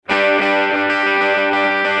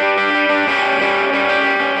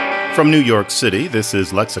From New York City, this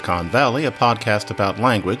is Lexicon Valley, a podcast about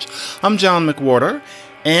language. I'm John McWhorter,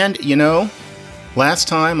 and last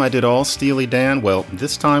time I did all Steely Dan. Well,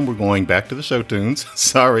 this time we're going back to the show tunes.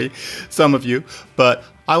 Sorry, some of you, but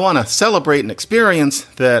I want to celebrate an experience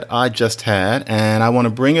that I just had, and I want to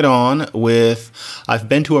bring it on with I've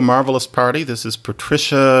Been to a Marvelous Party. This is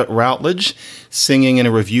Patricia Routledge singing in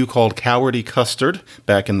a review called Cowardy Custard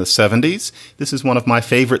back in the 70s. This is one of my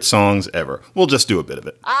favorite songs ever. We'll just do a bit of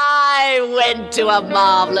it. I went to a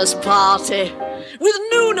marvelous party with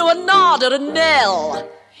Nuno and Nada and Nell.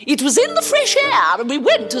 It was in the fresh air, and we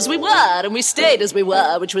went as we were, and we stayed as we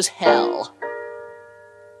were, which was hell.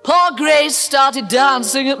 Poor Grace started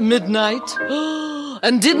dancing at midnight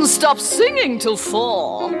and didn't stop singing till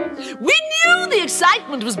 4. We knew the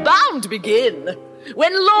excitement was bound to begin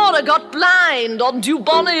when Laura got blind on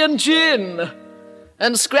Dubonnet and gin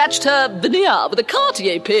and scratched her veneer with a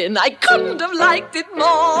Cartier pin. I couldn't have liked it more.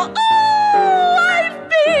 Oh, I've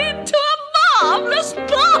been to a marvelous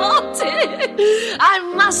party.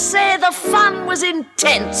 I must say the fun was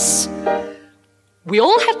intense. We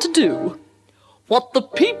all had to do what the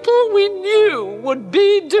people we knew would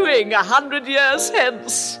be doing 100 years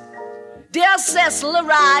hence. Dear Cecil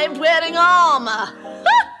arrived wearing armour,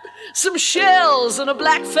 some shells and a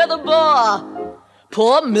black feather boa.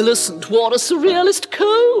 Poor Millicent wore a surrealist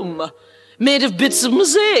comb, made of bits of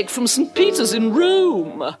mosaic from St. Peter's in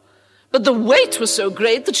Rome. But the wait was so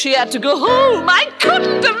great that she had to go home. I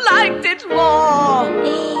couldn't have liked it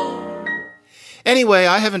more. Anyway,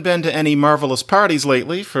 I haven't been to any marvelous parties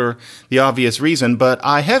lately for the obvious reason, but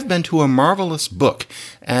I have been to a marvelous book.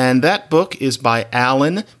 And that book is by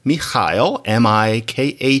Alan Mikhail,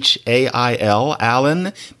 Mikhail,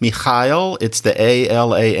 Alan Mikhail. It's the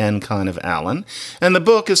A-L-A-N kind of Alan. And the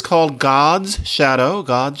book is called God's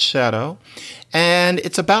Shadow. And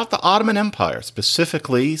it's about the Ottoman Empire,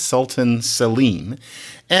 specifically Sultan Selim.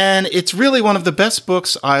 And it's really one of the best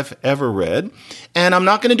books I've ever read. And I'm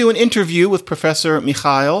not going to do an interview with Professor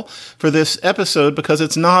Mikhail for this episode because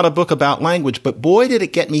it's not a book about language, but boy, did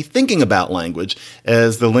it get me thinking about language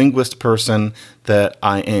as the linguist person that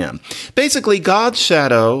I am. Basically, God's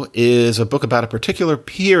Shadow is a book about a particular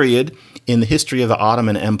period in the history of the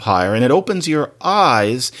Ottoman Empire, and it opens your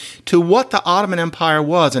eyes to what the Ottoman Empire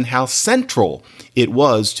was and how central it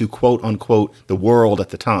was to quote-unquote the world at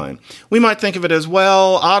the time. We might think of it as,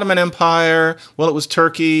 well, Ottoman Empire, well, it was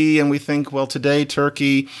Turkey, and we think, well, today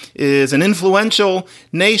Turkey is an influential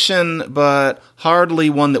nation, but hardly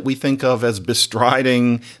one that we think of as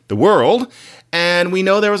bestriding the world. And we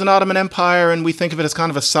know there was an Ottoman Empire, and we think of it as kind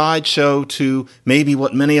of a sideshow to maybe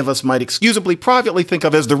what many of us might excusably privately think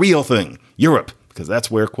of as the real thing, Europe, because that's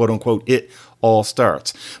where, quote-unquote, it all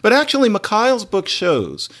starts. But actually, Mikhail's book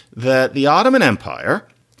shows that the Ottoman Empire,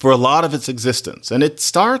 for a lot of its existence, and it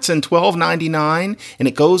starts in 1299, and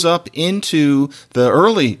it goes up into the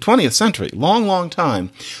early 20th century, long time.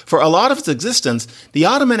 For a lot of its existence, the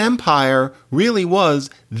Ottoman Empire really was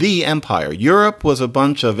the empire. Europe was a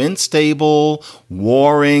bunch of unstable,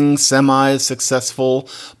 warring, semi-successful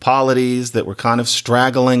polities that were kind of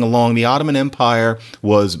straggling along. The Ottoman Empire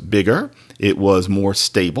was bigger. It was more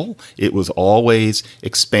stable. It was always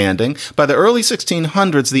expanding. By the early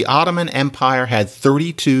 1600s, the Ottoman Empire had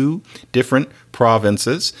 32 different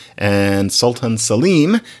provinces, and Sultan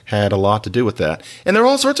Selim had a lot to do with that. And there are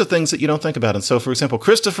all sorts of things that you don't think about. And so, for example,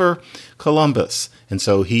 Christopher Columbus, and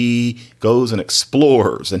so he goes and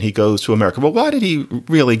explores, and he goes to America. Well, why did he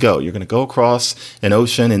really go? You're going to go across an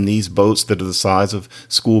ocean in these boats that are the size of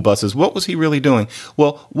school buses. What was he really doing?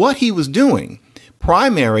 Well, what he was doing,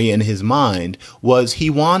 primary in his mind, was he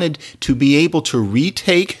wanted to be able to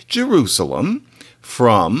retake Jerusalem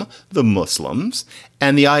from the Muslims.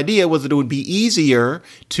 And the idea was that it would be easier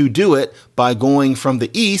to do it by going from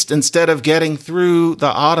the east instead of getting through the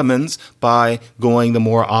Ottomans by going the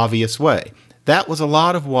more obvious way. That was a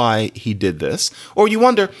lot of why he did this. Or you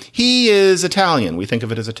wonder, he is Italian. We think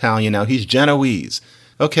of it as Italian now. He's Genoese.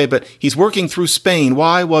 Okay, but he's working through Spain.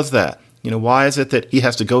 Why was that? Why is it that he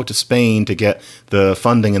has to go to Spain to get the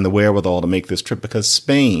funding and the wherewithal to make this trip? Because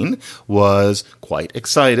Spain was quite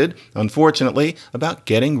excited, unfortunately, about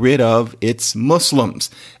getting rid of its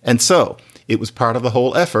Muslims. And so it was part of the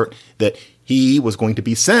whole effort that he was going to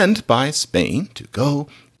be sent by Spain to go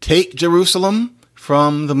take Jerusalem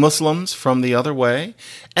from the Muslims from the other way.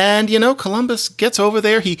 And, Columbus gets over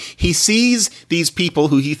there. He sees these people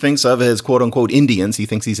who he thinks of as quote unquote Indians. He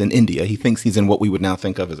thinks he's in India. He thinks he's in what we would now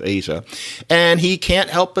think of as Asia. And he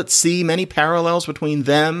can't help but see many parallels between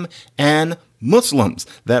them and Muslims.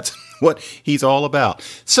 That's what he's all about.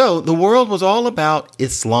 So the world was all about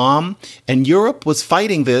Islam, and Europe was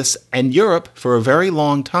fighting this, and Europe, for a very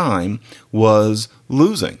long time, was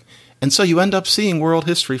losing. And so you end up seeing world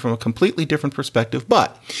history from a completely different perspective.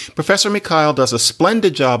 But Professor Mikhail does a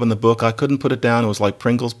splendid job in the book. I couldn't put it down. It was like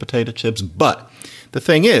Pringles potato chips. But the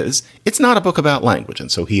thing is, it's not a book about language.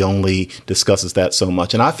 And so he only discusses that so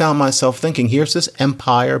much. And I found myself thinking, here's this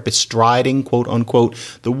empire bestriding, quote unquote,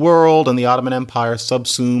 the world, and the Ottoman Empire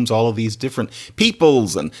subsumes all of these different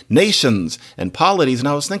peoples and nations and polities. And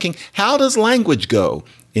I was thinking, how does language go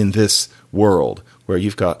in this world where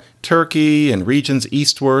you've got Turkey and regions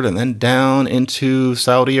eastward and then down into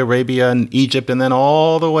Saudi Arabia and Egypt and then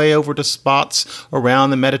all the way over to spots around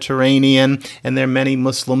the Mediterranean, and there are many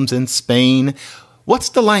Muslims in Spain. What's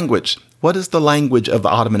the language? What is the language of the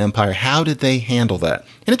Ottoman Empire? How did they handle that?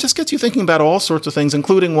 And it just gets you thinking about all sorts of things,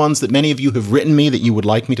 including ones that many of you have written me that you would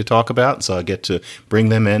like me to talk about, so I get to bring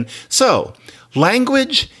them in. So,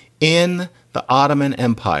 language in the Ottoman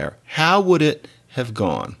Empire. How would it have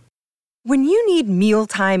gone? When you need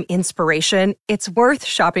mealtime inspiration, it's worth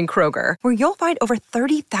shopping Kroger, where you'll find over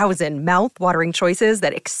 30,000 mouth-watering choices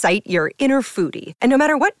that excite your inner foodie. And no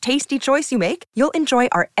matter what tasty choice you make, you'll enjoy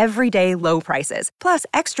our everyday low prices, plus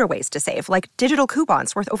extra ways to save, like digital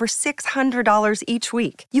coupons worth over $600 each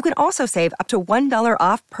week. You can also save up to $1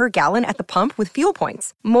 off per gallon at the pump with fuel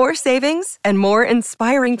points. More savings and more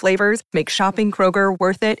inspiring flavors make shopping Kroger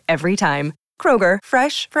worth it every time. Kroger,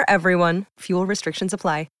 fresh for everyone. Fuel restrictions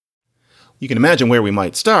apply. You can imagine where we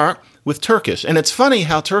might start with Turkish. And it's funny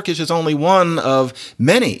how Turkish is only one of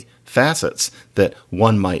many facets that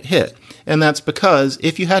one might hit. And that's because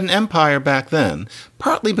if you had an empire back then,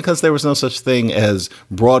 partly because there was no such thing as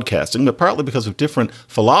broadcasting, but partly because of different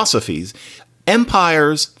philosophies,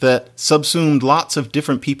 empires that subsumed lots of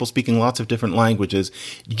different people speaking lots of different languages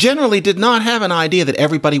generally did not have an idea that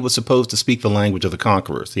everybody was supposed to speak the language of the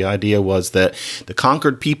conquerors. The idea was that the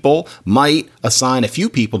conquered people might assign a few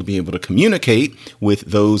people to be able to communicate with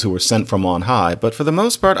those who were sent from on high, but for the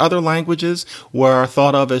most part, other languages were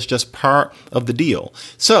thought of as just part of the deal.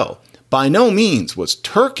 So, by no means was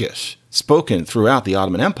Turkish spoken throughout the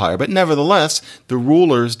Ottoman Empire, but nevertheless, the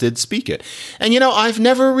rulers did speak it. And I've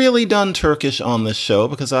never really done Turkish on this show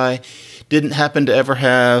because I didn't happen to ever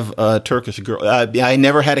have a Turkish girl. I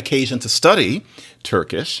never had occasion to study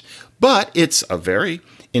Turkish, but it's a very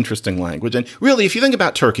interesting language. And really, if you think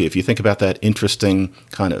about Turkey, if you think about that interesting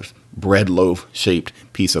kind of bread loaf-shaped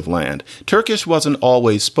piece of land, Turkish wasn't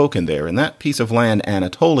always spoken there. In that piece of land,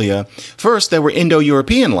 Anatolia, first there were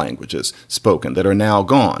Indo-European languages spoken that are now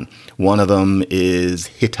gone. One of them is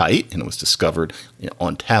Hittite, and it was discovered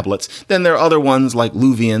on tablets. Then there are other ones like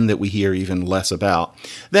Luvian that we hear even less about.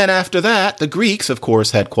 Then after that, the Greeks, of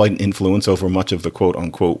course, had quite an influence over much of the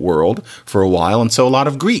quote-unquote world for a while, and so a lot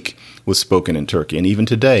of Greek was spoken in Turkey. And even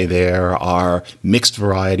today, there are mixed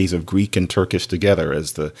varieties of Greek and Turkish together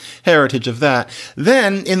as the heritage of that.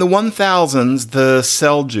 Then in the 1000s, the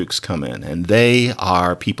Seljuks come in, and they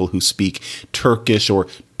are people who speak Turkish or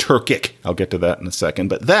Turkic. I'll get to that in a second.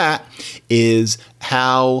 But that is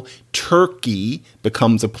how Turkey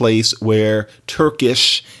becomes a place where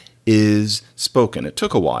Turkish is spoken. It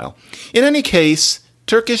took a while. In any case,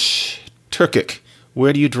 Turkish, Turkic,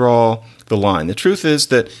 where do you draw the line? The truth is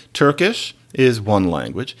that Turkish is one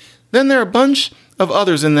language. Then there are a bunch of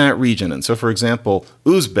others in that region. And so, for example,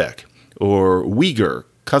 Uzbek or Uyghur,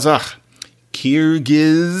 Kazakh,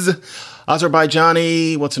 Kyrgyz,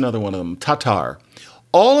 Azerbaijani, what's another one of them? Tatar.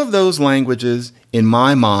 All of those languages, in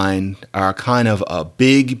my mind, are kind of a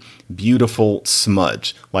big, beautiful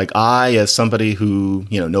smudge. Like I, as somebody who,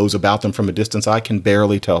 knows about them from a distance, I can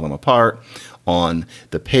barely tell them apart on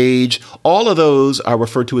the page. All of those are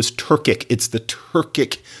referred to as Turkic. It's the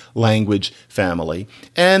Turkic language family.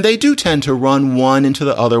 And they do tend to run one into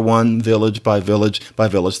the other one, village by village by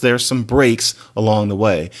village. There's some breaks along the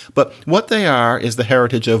way. But what they are is the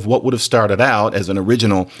heritage of what would have started out as an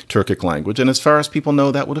original Turkic language. And as far as people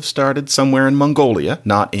know, that would have started somewhere in Mongolia,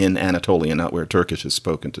 not in Anatolia, not where Turkish is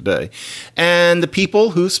spoken today. And the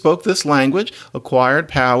people who spoke this language acquired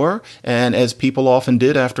power. And as people often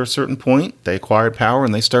did after a certain point, they acquired power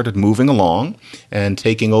and they started moving along and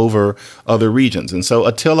taking over other regions. And so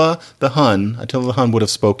Attila the Hun would have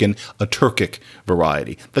spoken a Turkic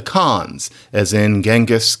variety. The Khans, as in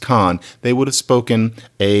Genghis Khan, they would have spoken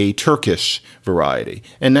a Turkish variety.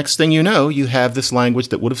 And next thing you know, you have this language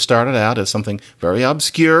that would have started out as something very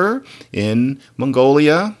obscure in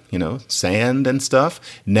Mongolia, sand and stuff.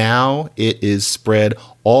 Now it is spread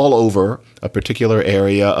all over a particular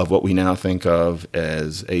area of what we now think of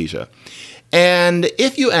as Asia. And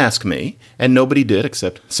if you ask me, and nobody did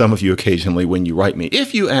except some of you occasionally when you write me,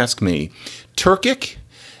 if you ask me, Turkic,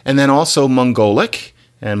 and then also Mongolic,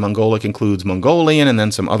 and Mongolic includes Mongolian and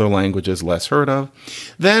then some other languages less heard of.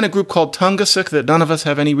 Then a group called Tungusic that none of us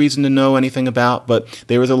have any reason to know anything about, but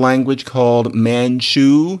there is a language called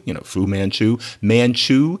Manchu, Fu Manchu,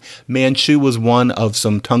 Manchu. Manchu was one of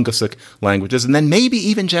some Tungusic languages, and then maybe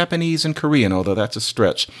even Japanese and Korean, although that's a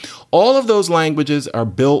stretch. All of those languages are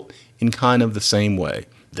built in kind of the same way.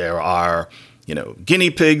 There are,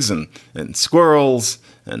 guinea pigs and squirrels,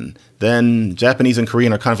 and then Japanese and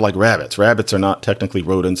Korean are kind of like rabbits. Rabbits are not technically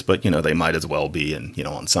rodents, but, they might as well be, and,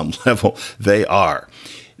 on some level, they are.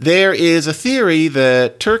 There is a theory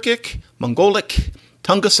that Turkic, Mongolic,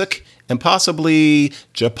 Tungusic, and possibly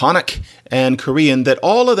Japonic and Korean, that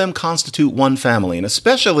all of them constitute one family, and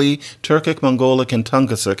especially Turkic, Mongolic, and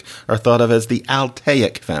Tungusic are thought of as the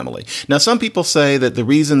Altaic family. Now, some people say that the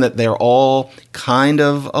reason that they're all kind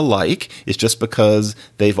of alike is just because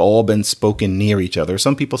they've all been spoken near each other.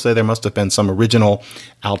 Some people say there must have been some original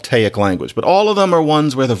Altaic language, but all of them are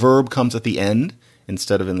ones where the verb comes at the end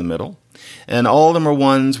instead of in the middle, and all of them are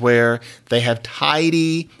ones where they have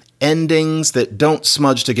tidy endings that don't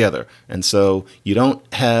smudge together. And so you don't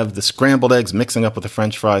have the scrambled eggs mixing up with the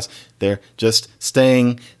French fries. They're just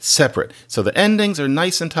staying separate. So the endings are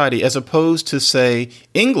nice and tidy, as opposed to, say,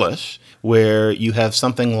 English, where you have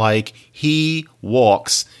something like he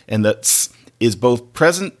walks, and the ts is both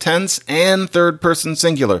present tense and third person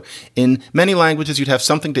singular. In many languages, you'd have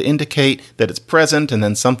something to indicate that it's present and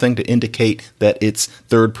then something to indicate that it's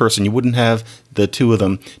third person. You wouldn't have the two of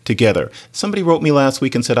them together. Somebody wrote me last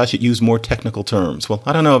week and said I should use more technical terms. Well,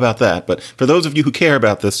 I don't know about that, but for those of you who care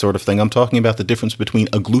about this sort of thing, I'm talking about the difference between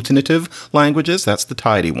agglutinative languages, that's the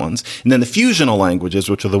tidy ones, and then the fusional languages,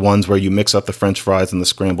 which are the ones where you mix up the French fries and the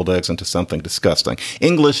scrambled eggs into something disgusting.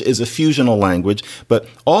 English is a fusional language, but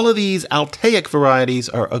all of these Altaic varieties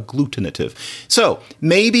are agglutinative. So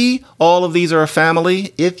maybe all of these are a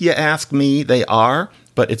family. If you ask me, they are,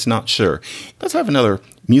 but it's not sure. Let's have another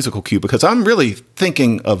musical cue, because I'm really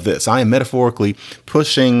thinking of this. I am metaphorically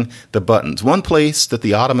pushing the buttons. One place that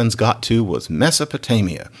the Ottomans got to was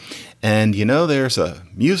Mesopotamia. And there's a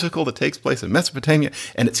musical that takes place in Mesopotamia,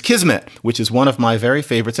 and it's Kismet, which is one of my very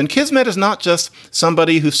favorites. And Kismet is not just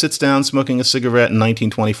somebody who sits down smoking a cigarette in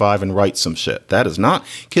 1925 and writes some shit. That is not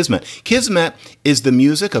Kismet. Kismet is the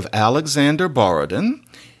music of Alexander Borodin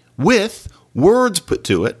with words put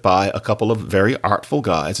to it by a couple of very artful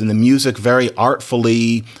guys, and the music very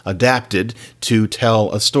artfully adapted to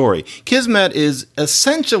tell a story. Kismet is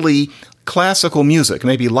essentially classical music,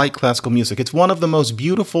 maybe light classical music. It's one of the most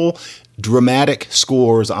beautiful, dramatic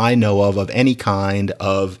scores I know of any kind,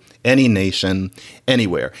 of any nation,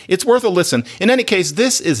 anywhere. It's worth a listen. In any case,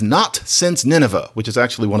 this is Not Since Nineveh, which is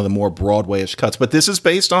actually one of the more Broadway-ish cuts, but this is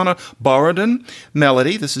based on a Borodin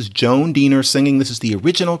melody. This is Joan Diener singing. This is the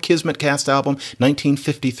original Kismet cast album,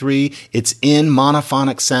 1953. It's in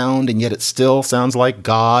monophonic sound, and yet it still sounds like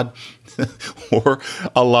God or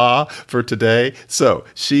Allah for today. So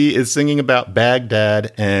she is singing about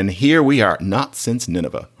Baghdad, and here we are, Not Since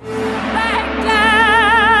Nineveh.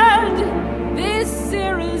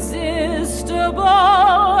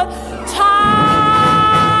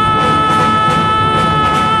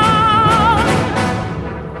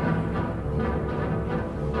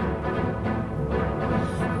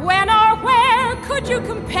 You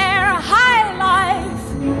compare high life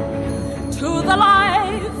to the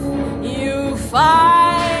life you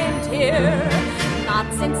find here.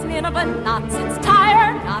 Not since Nineveh, not since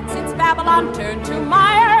Tyre, not since Babylon turned to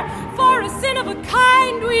mire. For a sin of a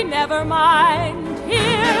kind we never mind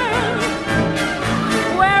here.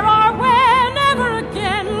 Where are we never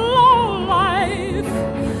again low life,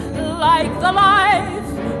 like the life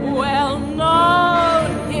well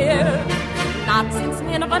known here. Not since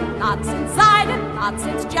Nineveh, not since Sidon, not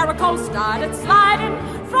since Jericho started sliding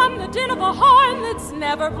from the din of a horn that's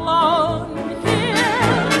never blown here.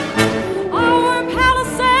 Our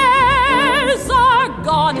palaces are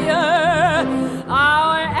gaudier,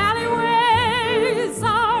 our alleyways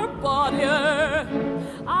are bawdier,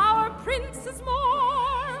 our prince is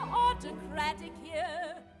more autocratic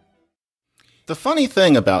here. The funny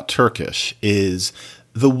thing about Turkish is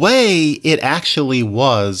the way it actually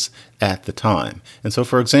was at the time. And so,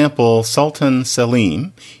 for example, Sultan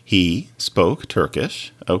Selim, he spoke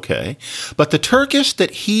Turkish, okay, but the Turkish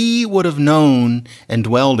that he would have known and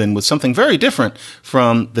dwelled in was something very different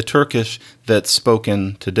from the Turkish that's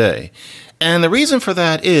spoken today. And the reason for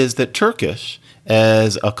that is that Turkish,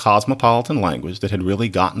 as a cosmopolitan language that had really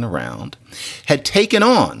gotten around, had taken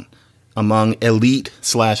on among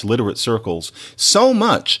elite/literate circles so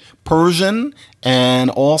much Persian and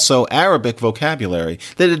also Arabic vocabulary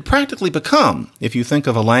that it had practically become, if you think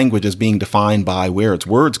of a language as being defined by where its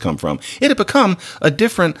words come from, it had become a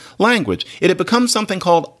different language. It had become something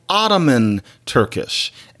called Ottoman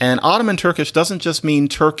Turkish. And Ottoman Turkish doesn't just mean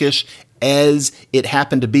Turkish as it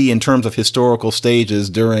happened to be in terms of historical stages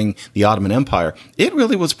during the Ottoman Empire. It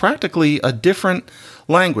really was practically a different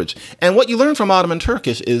language. And what you learn from Ottoman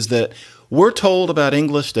Turkish is that we're told about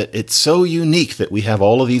English that it's so unique that we have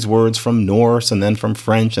all of these words from Norse and then from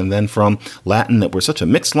French and then from Latin, that we're such a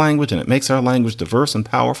mixed language and it makes our language diverse and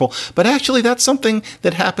powerful. But actually, that's something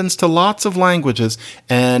that happens to lots of languages,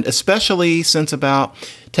 and especially since about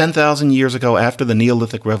 10,000 years ago, after the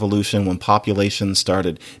Neolithic Revolution, when populations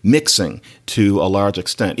started mixing to a large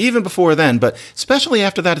extent. Even before then, but especially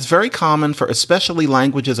after that, it's very common for especially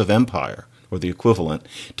languages of empire, or the equivalent,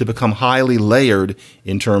 to become highly layered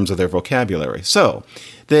in terms of their vocabulary. So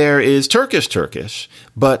there is Turkish,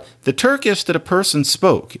 but the Turkish that a person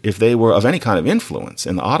spoke, if they were of any kind of influence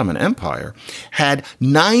in the Ottoman Empire, had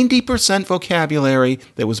 90% vocabulary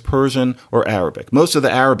that was Persian or Arabic. Most of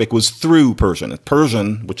the Arabic was through Persian.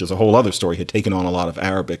 Persian, which is a whole other story, had taken on a lot of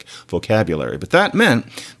Arabic vocabulary. But that meant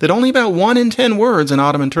that only about 1 in 10 words in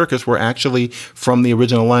Ottoman Turkish were actually from the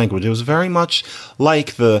original language. It was very much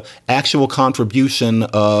like the actual contribution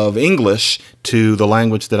of English to the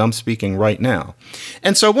language that I'm speaking right now.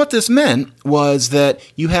 And so what this meant was that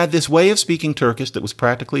you had this way of speaking Turkish that was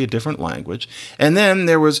practically a different language. And then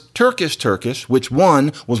there was Turkish, which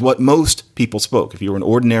one was what most people spoke. If you were an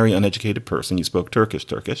ordinary, uneducated person, you spoke Turkish.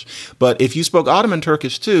 But if you spoke Ottoman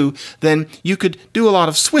Turkish too, then you could do a lot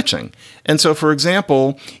of switching. And so, for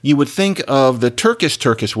example, you would think of the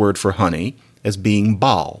Turkish word for honey as being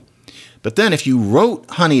bal. But then if you wrote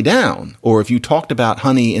honey down, or if you talked about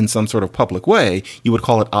honey in some sort of public way, you would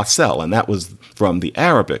call it asel, and that was from the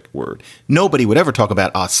Arabic word. Nobody would ever talk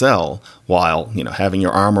about asel while, having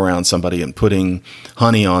your arm around somebody and putting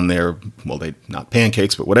honey on their, not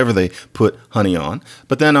pancakes, but whatever they put honey on.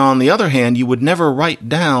 But then on the other hand, you would never write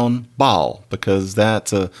down bal, because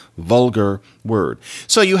that's a vulgar word.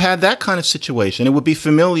 So you had that kind of situation. It would be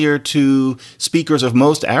familiar to speakers of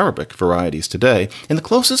most Arabic varieties today. And the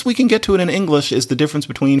closest we can get to it in English is the difference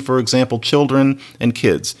between, for example, children and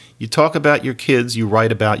kids. You talk about your kids, you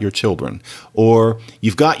write about your children. Or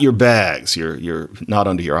you've got your bags, you're not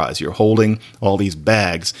under your eyes, you're holding all these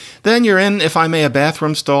bags. Then you're in, if I may, a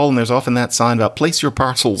bathroom stall, and there's often that sign about place your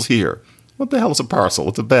parcels here. What the hell is a parcel?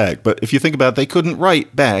 It's a bag. But if you think about it, they couldn't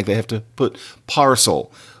write bag, they have to put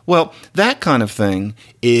parcel. Well, that kind of thing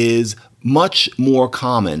is much more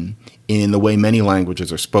common in the way many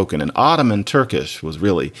languages are spoken. And Ottoman Turkish was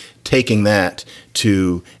really taking that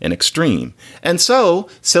to an extreme. And so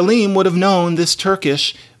Selim would have known this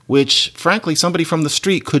Turkish, which, frankly, somebody from the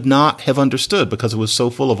street could not have understood because it was so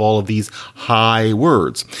full of all of these high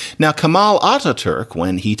words. Now, Kemal Ataturk,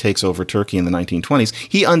 when he takes over Turkey in the 1920s,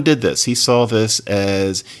 he undid this. He saw this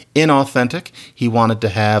as inauthentic. He wanted to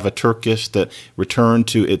have a Turkish that returned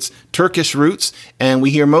to its Turkish roots, and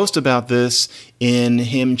we hear most about this in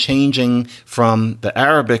him changing from the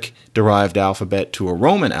Arabic-derived alphabet to a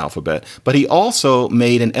Roman alphabet. But he also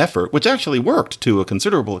made an effort, which actually worked to a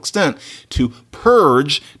considerable extent, to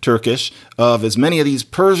purge Turkish of as many of these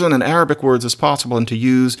Persian and Arabic words as possible and to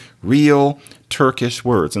use real Turkish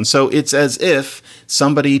words. And so it's as if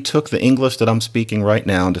somebody took the English that I'm speaking right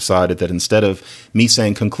now and decided that instead of me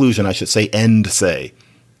saying conclusion, I should say end say,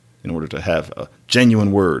 in order to have a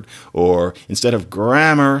genuine word. Or instead of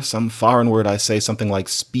grammar, some foreign word, I say something like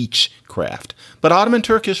speechcraft. But Ottoman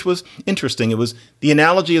Turkish was interesting. The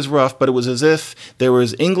analogy is rough, but it was as if there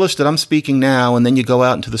was English that I'm speaking now, and then you go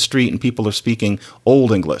out into the street and people are speaking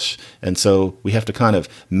Old English. And so we have to kind of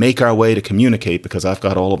make our way to communicate because I've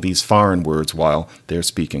got all of these foreign words while they're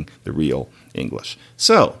speaking the real English.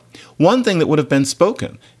 So one thing that would have been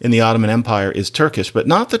spoken in the Ottoman Empire is Turkish, but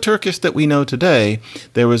not the Turkish that we know today.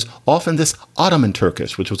 There was often this Ottoman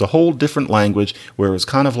Turkish, which was a whole different language where it was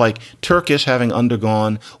kind of like Turkish having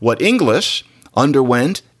undergone what English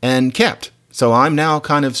underwent and kept. So I'm now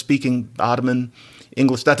kind of speaking Ottoman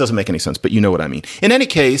English. That doesn't make any sense, but you know what I mean. In any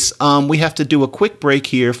case, we have to do a quick break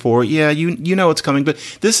here for, you know it's coming, but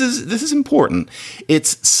this is important.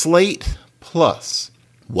 It's Slate Plus.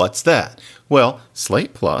 What's that? Well,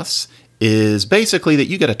 Slate Plus is basically that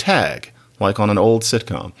you get a tag, like on an old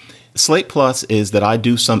sitcom. Slate Plus is that I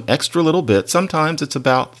do some extra little bit. Sometimes it's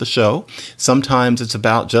about the show. Sometimes it's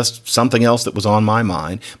about just something else that was on my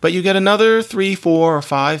mind. But you get another 3, 4, or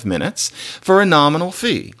 5 minutes for a nominal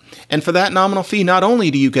fee. And for that nominal fee, not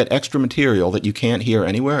only do you get extra material that you can't hear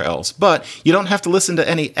anywhere else, but you don't have to listen to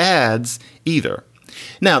any ads either.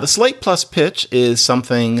 Now, the Slate Plus pitch is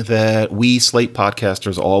something that we Slate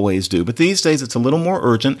podcasters always do, but these days it's a little more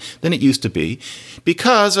urgent than it used to be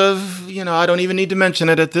because of, I don't even need to mention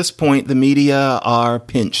it at this point, the media are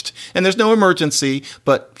pinched. And there's no emergency,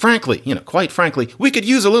 but frankly, quite frankly, we could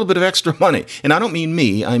use a little bit of extra money. And I don't mean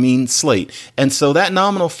me, I mean Slate. And so that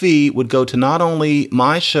nominal fee would go to not only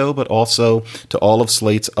my show, but also to all of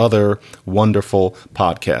Slate's other wonderful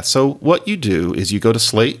podcasts. So what you do is you go to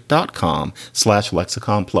slate.com/Lexicon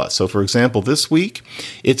Plus. So for example, this week,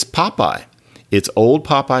 it's Popeye. It's old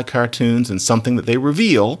Popeye cartoons and something that they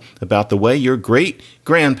reveal about the way your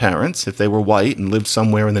great-grandparents, if they were white and lived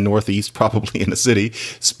somewhere in the Northeast, probably in a city,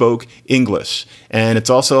 spoke English. And it's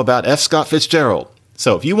also about F. Scott Fitzgerald.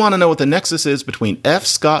 So if you want to know what the nexus is between F.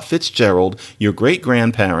 Scott Fitzgerald, your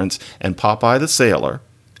great-grandparents, and Popeye the Sailor,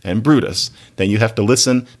 and Brutus, then you have to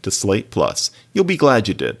listen to Slate Plus. You'll be glad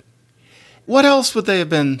you did. What else would they have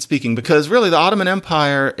been speaking? Because really the Ottoman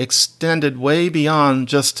Empire extended way beyond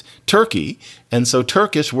just Turkey. And so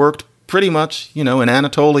Turkish worked pretty much, in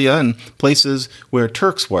Anatolia and places where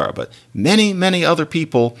Turks were. But many, many other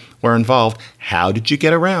people were involved. How did you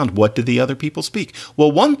get around? What did the other people speak?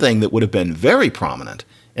 Well, one thing that would have been very prominent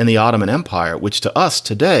in the Ottoman Empire, which to us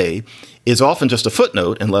today is often just a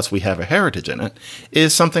footnote unless we have a heritage in it,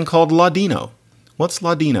 is something called Ladino. What's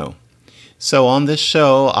Ladino? So on this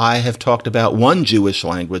show, I have talked about one Jewish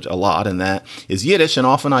language a lot, and that is Yiddish. And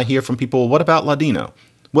often I hear from people, what about Ladino?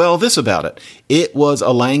 Well, this about it. It was a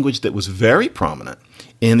language that was very prominent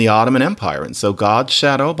in the Ottoman Empire. And so God's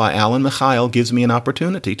Shadow by Alan Mikhail gives me an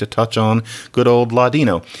opportunity to touch on good old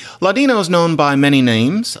Ladino. Ladino is known by many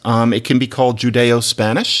names. It can be called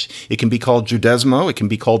Judeo-Spanish. It can be called Judesmo. It can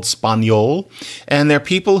be called Spaniol. And there are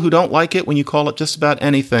people who don't like it when you call it just about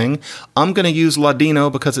anything. I'm going to use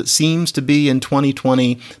Ladino because it seems to be in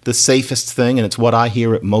 2020 the safest thing, and it's what I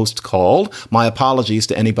hear it most called. My apologies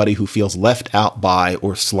to anybody who feels left out by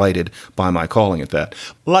or slighted by my calling it that.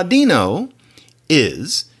 Ladino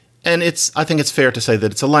is, and I think it's fair to say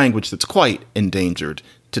that it's a language that's quite endangered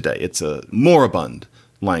today. It's a moribund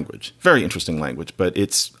language, very interesting language, but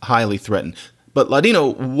it's highly threatened. But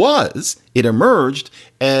Ladino it emerged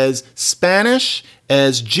as Spanish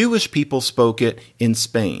as Jewish people spoke it in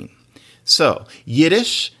Spain. So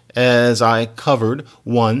Yiddish, as I covered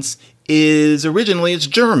once, it's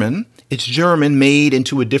German. It's German made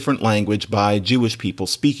into a different language by Jewish people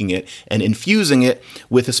speaking it and infusing it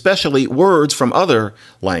with especially words from other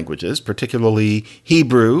languages, particularly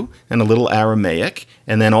Hebrew and a little Aramaic,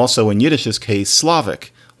 and then also in Yiddish's case,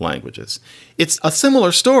 Slavic languages. It's a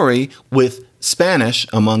similar story with Spanish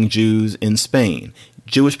among Jews in Spain.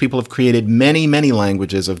 Jewish people have created many, many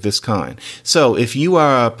languages of this kind. So if you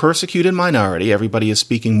are a persecuted minority, everybody is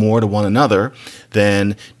speaking more to one another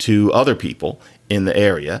than to other people in the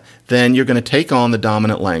area, then you're going to take on the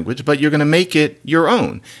dominant language, but you're going to make it your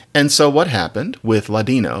own. And so what happened with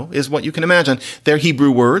Ladino is what you can imagine. They're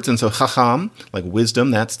Hebrew words, and so chacham, like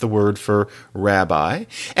wisdom, that's the word for rabbi,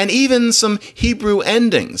 and even some Hebrew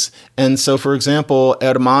endings. And so, for example,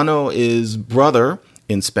 hermano is brother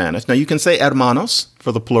in Spanish. Now, you can say hermanos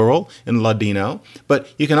for the plural in Ladino,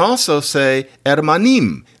 but you can also say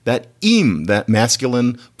hermanim, that im, that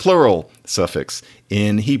masculine plural suffix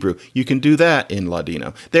in Hebrew. You can do that in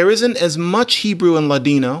Ladino. There isn't as much Hebrew in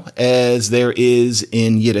Ladino as there is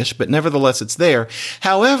in Yiddish, but nevertheless it's there.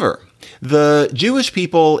 However, the Jewish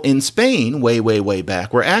people in Spain, way, way, way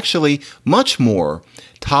back, were actually much more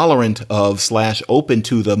tolerant of / open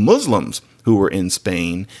to the Muslims who were in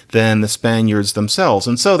Spain than the Spaniards themselves.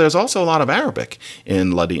 And so there's also a lot of Arabic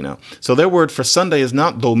in Ladino. So their word for Sunday is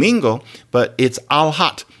not domingo, but it's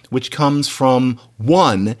al-hat, which comes from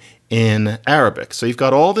one in Arabic. So you've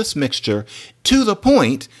got all this mixture to the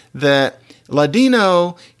point that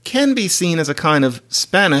Ladino can be seen as a kind of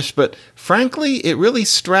Spanish, but frankly, it really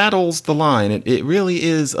straddles the line. It really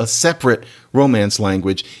is a separate Romance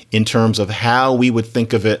language in terms of how we would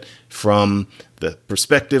think of it from the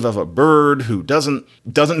perspective of a bird who doesn't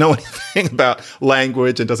know anything about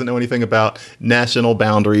language and doesn't know anything about national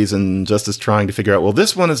boundaries and just is trying to figure out, well,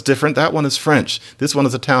 this one is different, that one is French, this one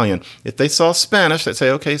is Italian. If they saw Spanish, they'd say,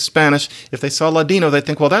 okay, Spanish. If they saw Ladino, they'd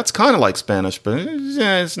think, well, that's kind of like Spanish, but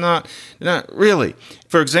it's not really.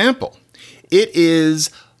 For example, it is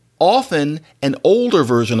often an older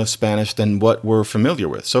version of Spanish than what we're familiar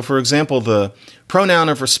with. So, for example, the pronoun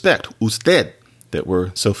of respect, usted, that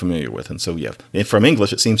we're so familiar with. And so, yeah, from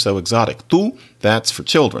English, it seems so exotic. Tú, that's for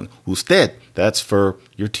children. Usted, that's for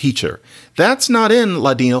your teacher. That's not in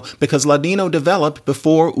Ladino because Ladino developed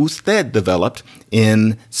before usted developed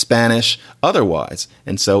in Spanish otherwise.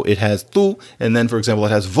 And so it has tú, and then, for example,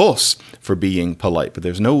 it has vos for being polite, but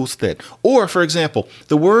there's no usted. Or, for example,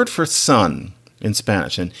 the word for sun in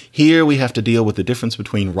Spanish. And here we have to deal with the difference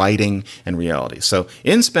between writing and reality. So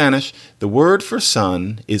in Spanish, the word for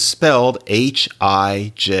sun is spelled Hijo,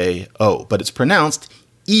 but it's pronounced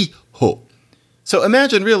hijo. So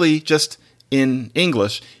imagine really just in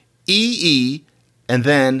English, E-E and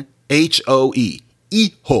then H-O-E,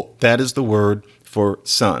 hijo. That is the word for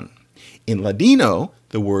sun. In Ladino,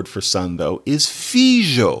 the word for sun, though, is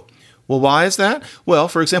fijo. Well, why is that? Well,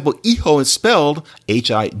 for example, hijo is spelled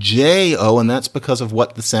H-I-J-O, and that's because of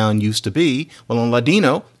what the sound used to be. Well, in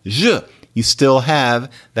Ladino, je, you still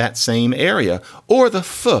have that same area. Or the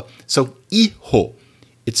f, so hijo,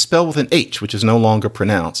 it's spelled with an H, which is no longer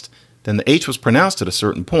pronounced. Then the H was pronounced at a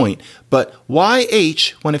certain point. But why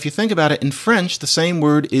H, when if you think about it, in French, the same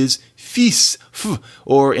word is fils, f,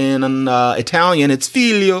 or in Italian, it's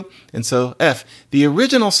figlio, and so F. The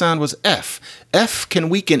original sound was F. F can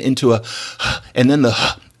weaken into a h, and then the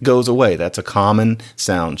h goes away. That's a common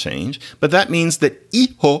sound change. But that means that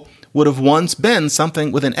hijo would have once been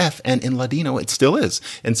something with an F, and in Ladino it still is.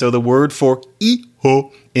 And so the word for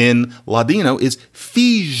hijo in Ladino is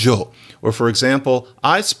fijo. Or for example,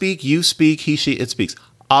 I speak, you speak, he, she, it speaks.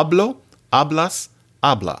 Hablo, hablas,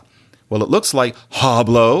 habla. Well, it looks like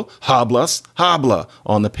hablo, hablas, habla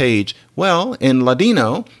on the page. Well, in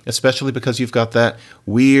Ladino, especially because you've got that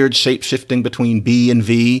weird shape shifting between B and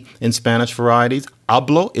V in Spanish varieties,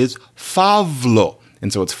 hablo is favlo.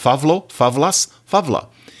 And so it's favlo, favlas, favla.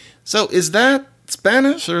 So is that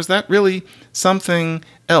Spanish or is that really something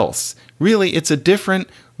else? Really, it's a different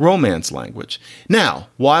Romance language. Now,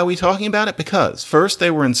 why are we talking about it? Because first they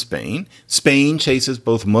were in Spain. Spain chases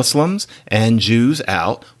both Muslims and Jews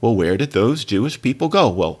out. Well, where did those Jewish people go?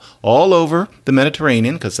 Well, all over the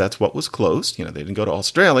Mediterranean, because that's what was close. They didn't go to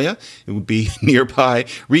Australia. It would be nearby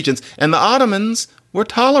regions. And the Ottomans were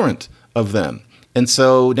tolerant of them. And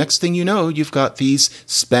so next thing you know, you've got these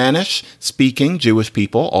Spanish-speaking Jewish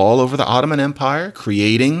people all over the Ottoman Empire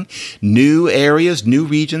creating new areas, new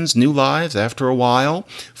regions, new lives after a while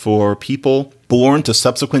for people born to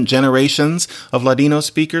subsequent generations of Ladino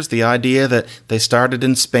speakers. The idea that they started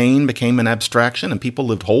in Spain became an abstraction and people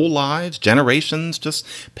lived whole lives, generations just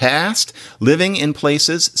passed, living in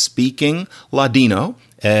places speaking Ladino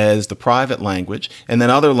as the private language, and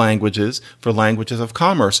then other languages for languages of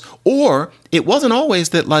commerce. Or it wasn't always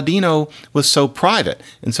that Ladino was so private.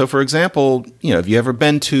 And so, for example, have you ever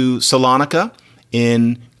been to Salonika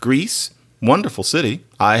in Greece? Wonderful city.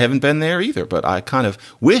 I haven't been there either, but I kind of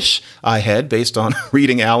wish I had based on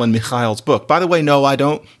reading Alan Mikhail's book. By the way, no, I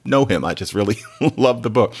don't know him. I just really love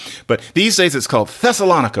the book. But these days it's called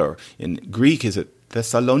Thessalonica, or in Greek is it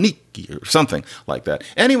Thessaloniki or something like that.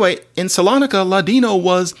 Anyway, in Salonika, Ladino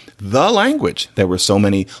was the language. There were so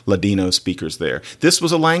many Ladino speakers there. This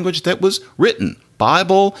was a language that was written.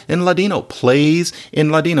 Bible in Ladino, plays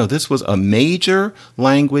in Ladino. This was a major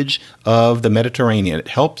language of the Mediterranean. It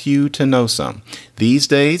helped you to know some. These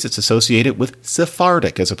days, it's associated with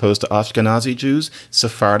Sephardic as opposed to Ashkenazi Jews.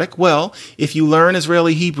 Sephardic, well, if you learn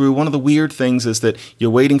Israeli Hebrew, one of the weird things is that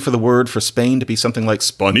you're waiting for the word for Spain to be something like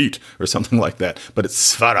Spanit or something like that. But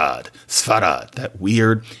it's Sfarad, that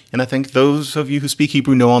weird. And I think those of you who speak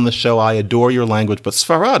Hebrew know on the show, I adore your language, but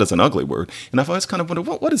Sfarad is an ugly word. And I've always kind of wondered,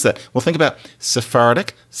 what is that? Well, think about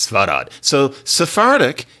Sephardic, Sfarad. So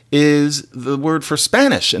Sephardic is the word for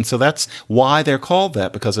Spanish. And so that's why they're called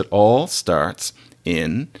that, because it all starts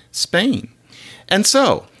in Spain. And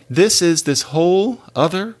so this is this whole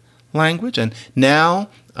other language. And now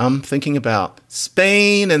I'm thinking about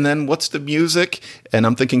Spain, and then what's the music? And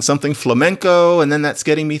I'm thinking something flamenco, and then that's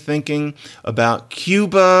getting me thinking about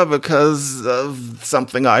Cuba because of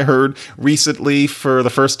something I heard recently for the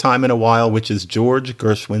first time in a while, which is George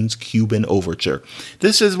Gershwin's Cuban Overture.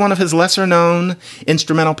 This is one of his lesser-known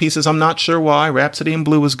instrumental pieces. I'm not sure why. Rhapsody in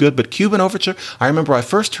Blue was good, but Cuban Overture, I remember I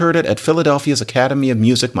first heard it at Philadelphia's Academy of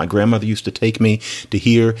Music. My grandmother used to take me to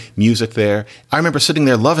hear music there. I remember sitting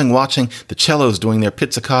there loving watching the cellos doing their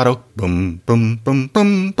pizzicato. Boom, boom, boom, boom,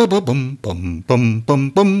 boom, boom, boom, boom, boom,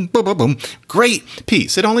 boom, boom, boom. Great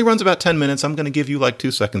piece. It only runs about 10 minutes. I'm going to give you like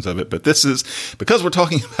 2 seconds of it. But this is, because we're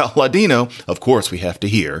talking about Ladino, of course we have to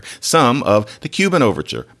hear some of the Cuban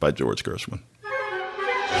Overture by George Gershwin.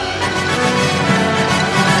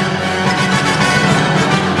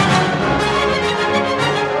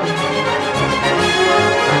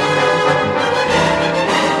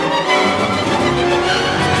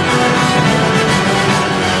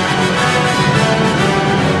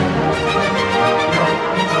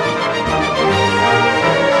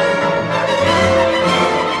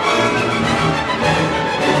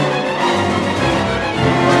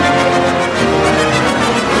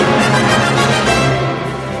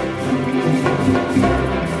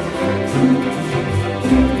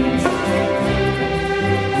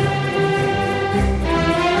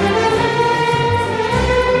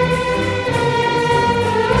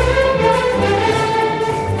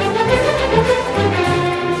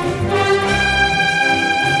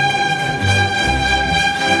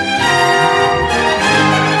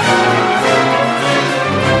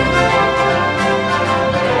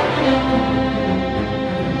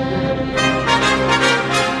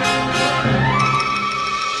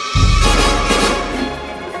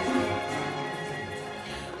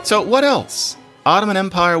 So what else? Ottoman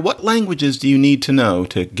Empire, what languages do you need to know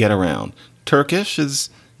to get around? Turkish is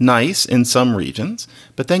nice in some regions,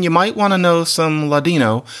 but then you might want to know some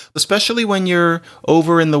Ladino, especially when you're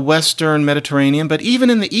over in the Western Mediterranean, but even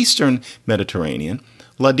in the Eastern Mediterranean.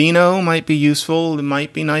 Ladino might be useful. It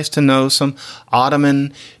might be nice to know some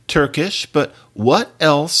Ottoman Turkish, but what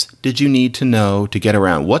else did you need to know to get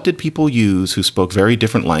around? What did people use who spoke very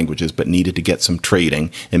different languages but needed to get some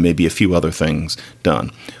trading and maybe a few other things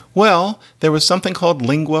done? Well, there was something called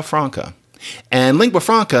lingua franca. And lingua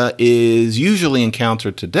franca is usually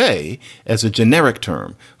encountered today as a generic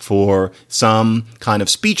term for some kind of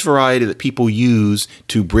speech variety that people use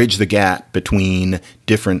to bridge the gap between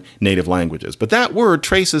different native languages. But that word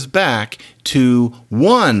traces back to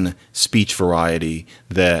one speech variety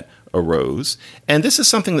that arose. And this is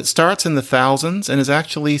something that starts in the thousands and is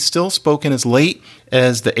actually still spoken as late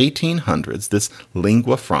as the 1800s, this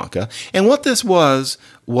lingua franca. And what this was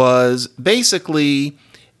basically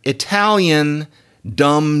Italian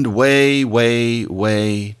dumbed way, way,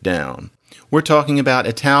 way down. We're talking about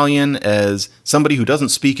Italian as somebody who doesn't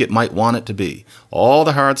speak it might want it to be. All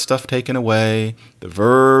the hard stuff taken away. The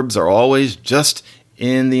verbs are always just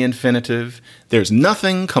in the infinitive. There's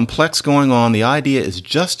nothing complex going on. The idea is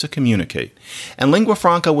just to communicate. And lingua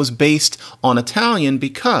franca was based on Italian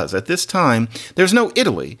because at this time, there's no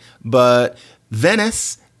Italy, but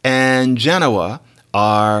Venice and Genoa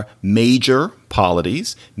are major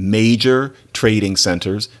polities, major trading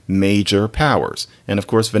centers, major powers. And of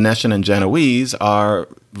course, Venetian and Genoese are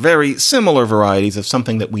very similar varieties of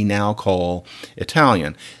something that we now call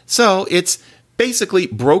Italian. So it's basically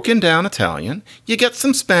broken down Italian. You get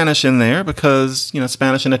some Spanish in there because,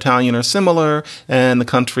 Spanish and Italian are similar and the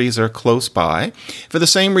countries are close by. For the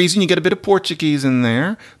same reason, you get a bit of Portuguese in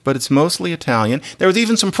there, but it's mostly Italian. There was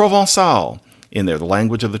even some Provençal in there, the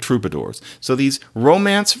language of the troubadours. So these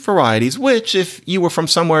Romance varieties, which if you were from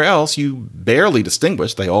somewhere else, you barely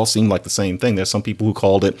distinguish. They all seem like the same thing. There's some people who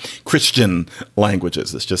called it Christian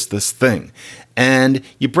languages. It's just this thing. And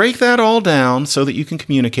you break that all down so that you can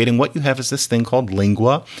communicate, and what you have is this thing called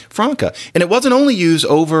lingua franca. And it wasn't only used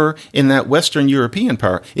over in that Western European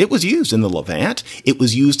part. It was used in the Levant. It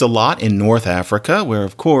was used a lot in North Africa, where,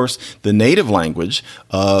 of course, the native language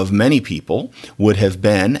of many people would have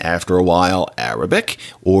been, after a while, Arabic.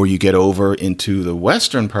 Or you get over into the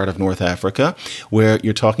western part of North Africa, where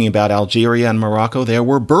you're talking about Algeria and Morocco. There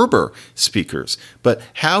were Berber speakers. But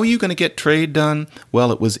how are you going to get trade done?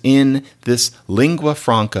 Well, it was in this lingua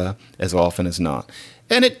franca as often as not.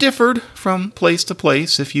 And it differed from place to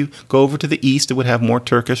place. If you go over to the east, it would have more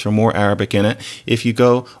Turkish or more Arabic in it. If you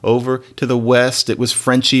go over to the west, it was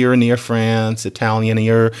Frenchier near France,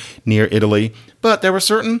 Italianier near Italy. But there were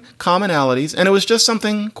certain commonalities, and it was just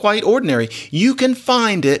something quite ordinary. You can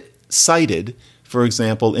find it cited, for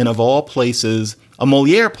example, in, of all places, a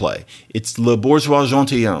Molière play. It's Le Bourgeois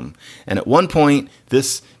Gentilhomme. And at one point,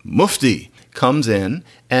 this mufti comes in,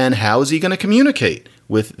 and how is he going to communicate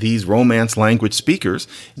with these Romance language speakers?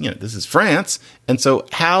 This is France, and so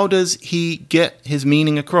how does he get his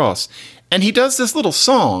meaning across? And he does this little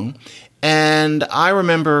song, and I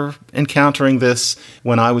remember encountering this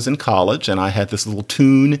when I was in college, and I had this little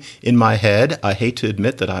tune in my head. I hate to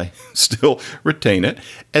admit that I still retain it.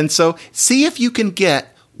 And so see if you can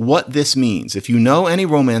get what this means. If you know any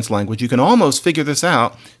Romance language, you can almost figure this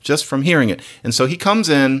out just from hearing it. And so he comes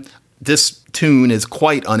in. This tune is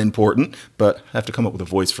quite unimportant, but I have to come up with a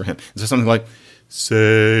voice for him. It's something like,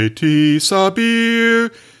 Se ti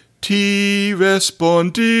sabir, ti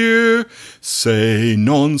respondir, se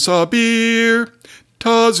non sabir,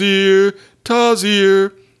 tazir,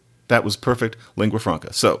 tazir. That was perfect lingua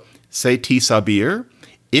franca. So, se ti sabir,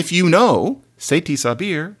 if you know, se ti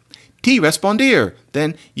sabir, ti respondir,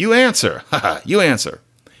 then you answer. You answer.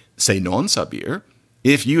 Se non sabir,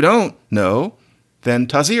 if you don't know, then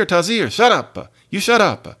tazir, tazir, shut up. You shut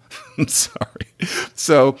up. I'm sorry.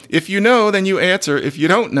 So if you know, then you answer. If you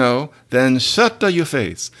don't know, then shut your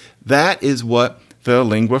face. That is what the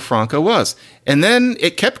lingua franca was. And then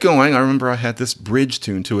it kept going. I remember I had this bridge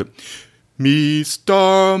tune to it. Mi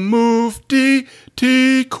star mufti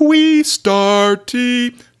ti qui star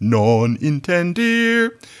ti non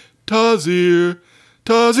intendir tazir,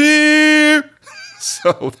 tazir.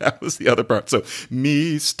 So that was the other part. So,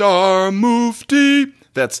 me star mufti.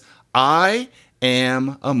 That's I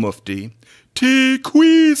am a mufti. Ti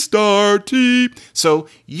qui star ti. So,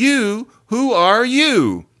 you, who are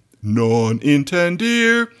you? Non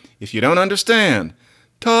intendir. If you don't understand.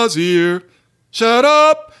 Tazir. Shut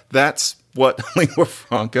up. That's what lingua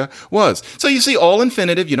franca was. So you see, all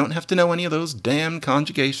infinitive. You don't have to know any of those damn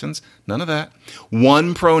conjugations. None of that.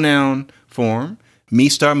 One pronoun form. Me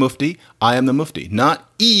star mufti, I am the mufti. Not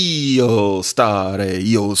io stare,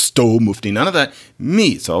 io sto mufti. None of that.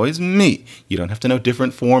 Me. It's always me. You don't have to know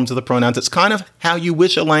different forms of the pronouns. It's kind of how you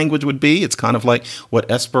wish a language would be. It's kind of like what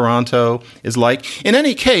Esperanto is like. In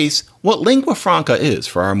any case, what lingua franca is,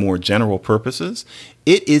 for our more general purposes,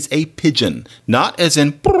 it is a pidgin. Not as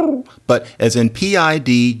in but as in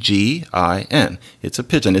P-I-D-G-I-N. It's a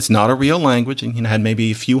pidgin. It's not a real language. It had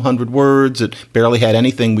maybe a few hundred words. It barely had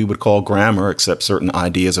anything we would call grammar, except certain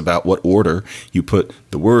ideas about what order you put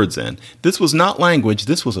the words in. This was not language.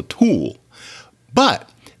 This was a tool. But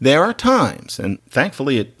there are times, and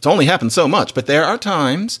thankfully it's only happened so much, but there are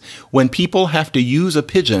times when people have to use a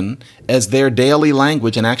pidgin as their daily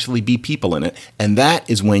language and actually be people in it. And that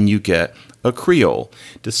is when you get a Creole.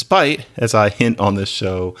 Despite, as I hint on this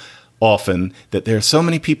show often, that there are so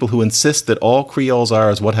many people who insist that all Creoles are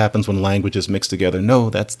is what happens when languages mix together. No,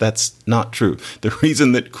 that's not true. The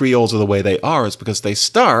reason that Creoles are the way they are is because they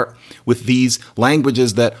start with these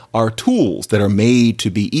languages that are tools that are made to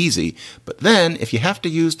be easy. But then, if you have to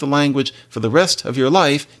use the language for the rest of your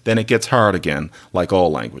life, then it gets hard again, like all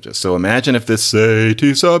languages. So imagine if this say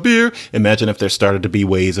to sabir, imagine if there started to be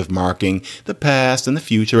ways of marking the past and the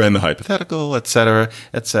future and the hypothetical, etc.,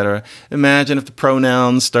 etc. Imagine if the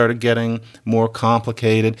pronouns started getting more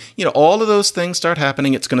complicated. All of those things start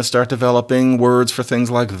happening. It's going to start developing words for things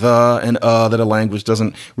like the and that a language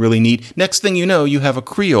doesn't really need. Next thing you know, you have a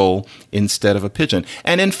Creole instead of a pidgin.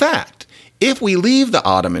 And in fact, if we leave the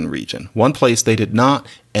Ottoman region, one place they did not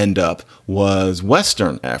end up was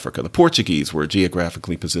Western Africa. The Portuguese were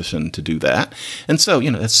geographically positioned to do that. And so,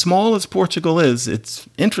 as small as Portugal is, it's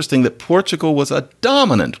interesting that Portugal was a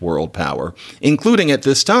dominant world power, including at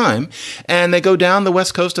this time. And they go down the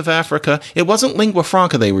west coast of Africa. It wasn't lingua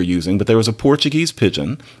franca they were using, but there was a Portuguese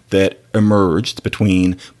pidgin that emerged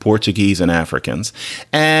between Portuguese and Africans.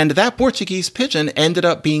 And that Portuguese pidgin ended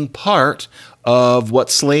up being part of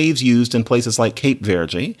what slaves used in places like Cape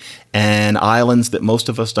Verde and islands that most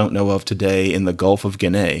of us don't know of today in the Gulf of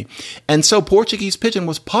Guinea. And so Portuguese pidgin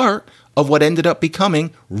was part of what ended up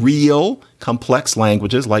becoming real complex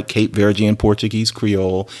languages like Cape Verdean Portuguese,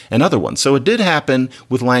 Creole, and other ones. So it did happen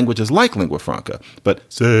with languages like lingua franca. But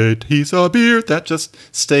Seti Sabir, that just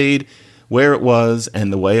stayed where it was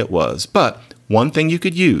and the way it was. But one thing you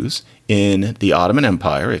could use in the Ottoman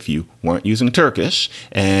Empire, if you weren't using Turkish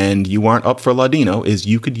and you weren't up for Ladino, is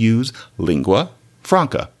you could use lingua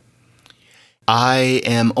franca. I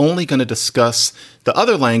am only going to discuss the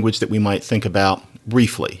other language that we might think about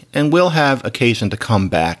briefly, and we'll have occasion to come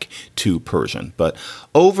back to Persian. But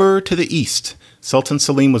over to the east, Sultan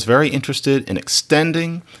Selim was very interested in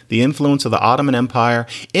extending the influence of the Ottoman Empire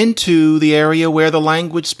into the area where the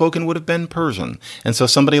language spoken would have been Persian. And so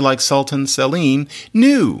somebody like Sultan Selim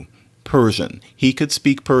knew Persian. He could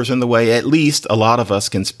speak Persian the way at least a lot of us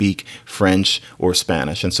can speak French or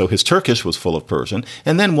Spanish. And so his Turkish was full of Persian.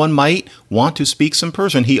 And then one might want to speak some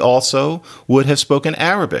Persian. He also would have spoken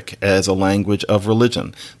Arabic as a language of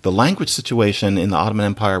religion. The language situation in the Ottoman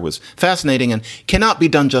Empire was fascinating and cannot be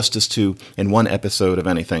done justice to in one episode of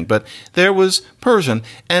anything. But there was Persian.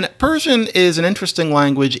 And Persian is an interesting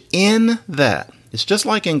language in that it's just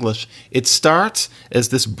like English. It starts as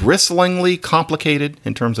this bristlingly complicated,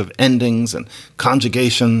 in terms of endings and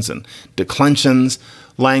conjugations and declensions,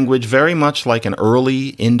 language, very much like an early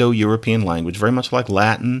Indo-European language, very much like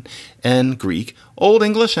Latin and Greek. Old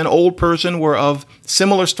English and Old Persian were of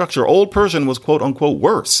similar structure. Old Persian was quote-unquote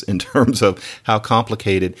worse in terms of how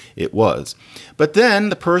complicated it was. But then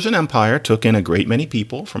the Persian Empire took in a great many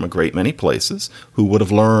people from a great many places who would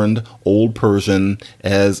have learned Old Persian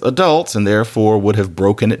as adults and therefore would have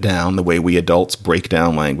broken it down the way we adults break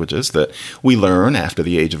down languages that we learn after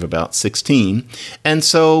the age of about 16. And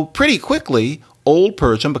so pretty quickly, Old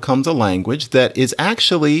Persian becomes a language that is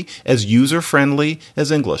actually as user-friendly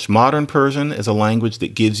as English. Modern Persian is a language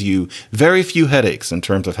that gives you very few headaches in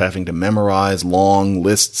terms of having to memorize long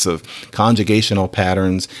lists of conjugational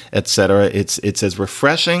patterns, etc. It's as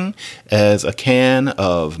refreshing as a can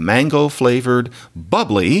of mango-flavored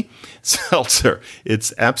bubbly seltzer.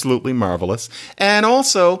 It's absolutely marvelous. And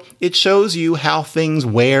also, it shows you how things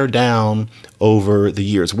wear down over the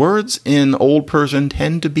years. Words in Old Persian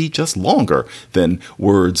tend to be just longer than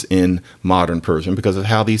words in modern Persian because of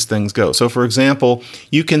how these things go. So, for example,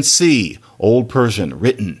 you can see Old Persian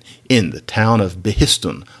written in the town of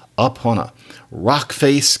Behistun up on a rock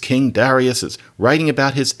face. King Darius is writing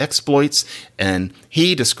about his exploits, and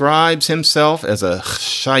he describes himself as a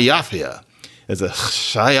Shayathia. That's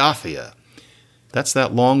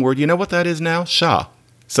that long word. You know what that is now? Shah.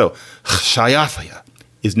 So, Shayathia.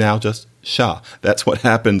 is now just Shah. That's what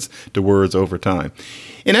happens to words over time.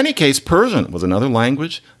 In any case, Persian was another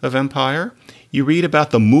language of empire. You read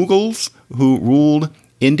about the Mughals who ruled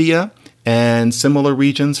India and similar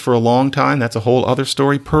regions for a long time. That's a whole other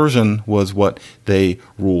story. Persian was what they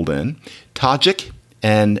ruled in. Tajik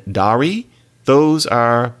and Dari, those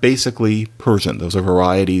are basically Persian. Those are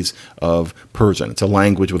varieties of Persian. It's a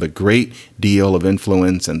language with a great deal of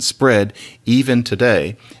influence and spread even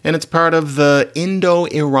today. And it's part of the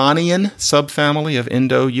Indo-Iranian subfamily of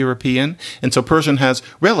Indo-European. And so Persian has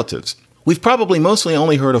relatives. We've probably mostly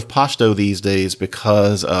only heard of Pashto these days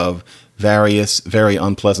because of various very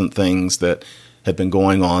unpleasant things that have been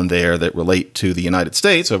going on there that relate to the United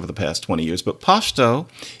States over the past 20 years. But Pashto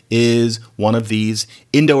is one of these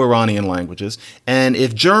Indo-Iranian languages. And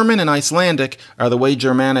if German and Icelandic are the way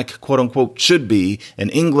Germanic, quote unquote, should be,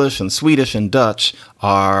 and English and Swedish and Dutch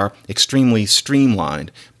are extremely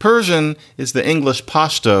streamlined, Persian is the English,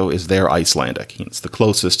 Pashto is their Icelandic. It's the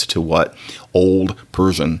closest to what old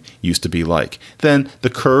Persian used to be like. Then the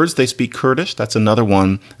Kurds, they speak Kurdish. That's another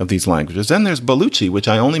one of these languages. Then there's Baluchi, which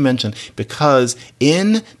I only mention because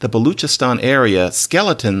in the Baluchistan area,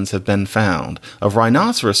 skeletons have been found of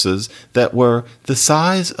rhinoceroses that were the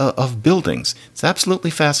size of buildings. It's absolutely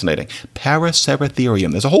fascinating.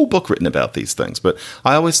 Paraceratherium. There's a whole book written about these things, but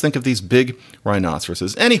I always think of these big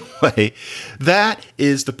rhinoceroses. Anyway, that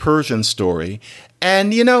is the Persian story.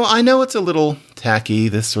 And, I know it's a little tacky,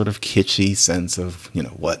 this sort of kitschy sense of,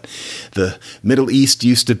 what the Middle East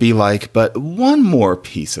used to be like. But one more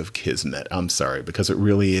piece of Kismet, I'm sorry, because it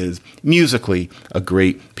really is musically a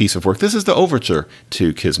great piece of work. This is the overture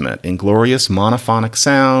to Kismet in glorious monophonic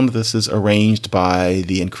sound. This is arranged by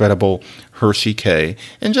the incredible Hershey K.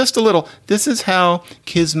 And just a little, this is how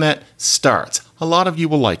Kismet starts. A lot of you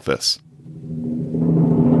will like this.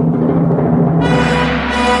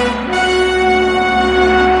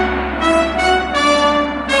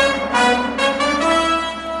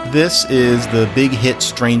 This is the big hit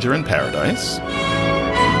Stranger in Paradise.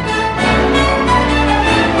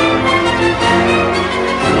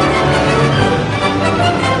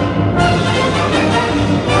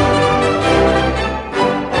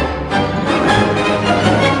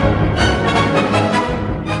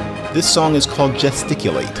 This song is called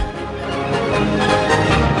Gesticulate.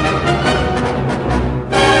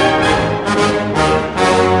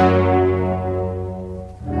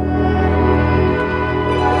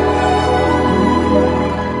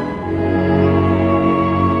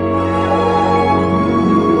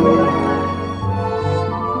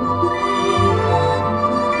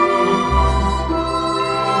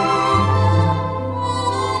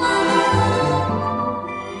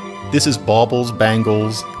 This is Baubles,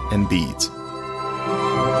 Bangles, and Beads.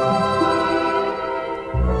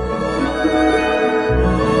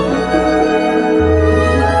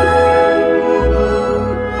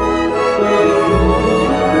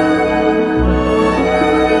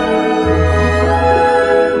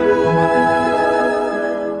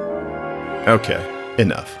 Okay,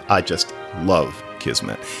 enough. I just love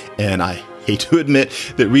Kismet. And I hate to admit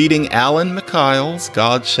that reading Alan McKayle's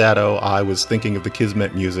God's Shadow, I was thinking of the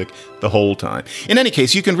Kismet music the whole time. In any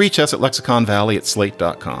case, you can reach us at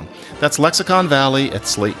lexiconvalley@slate.com. That's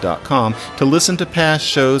lexiconvalley@slate.com. To listen to past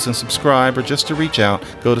shows and subscribe or just to reach out,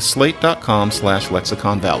 go to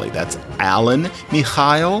slate.com/lexiconvalley. That's Alan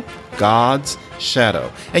McKayle, God's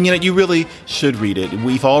Shadow. And, you really should read it.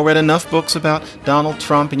 We've all read enough books about Donald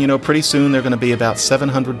Trump, and, pretty soon there are going to be about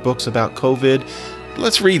 700 books about COVID.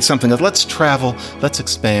 Let's read something. Let's travel. Let's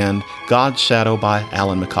expand. God's Shadow by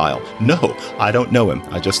Alan McKayle. No, I don't know him.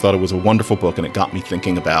 I just thought it was a wonderful book, and it got me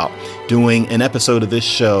thinking about doing an episode of this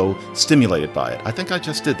show stimulated by it. I think I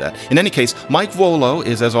just did that. In any case, Mike Volo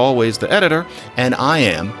is, as always, the editor, and I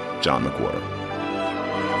am John McWhorter.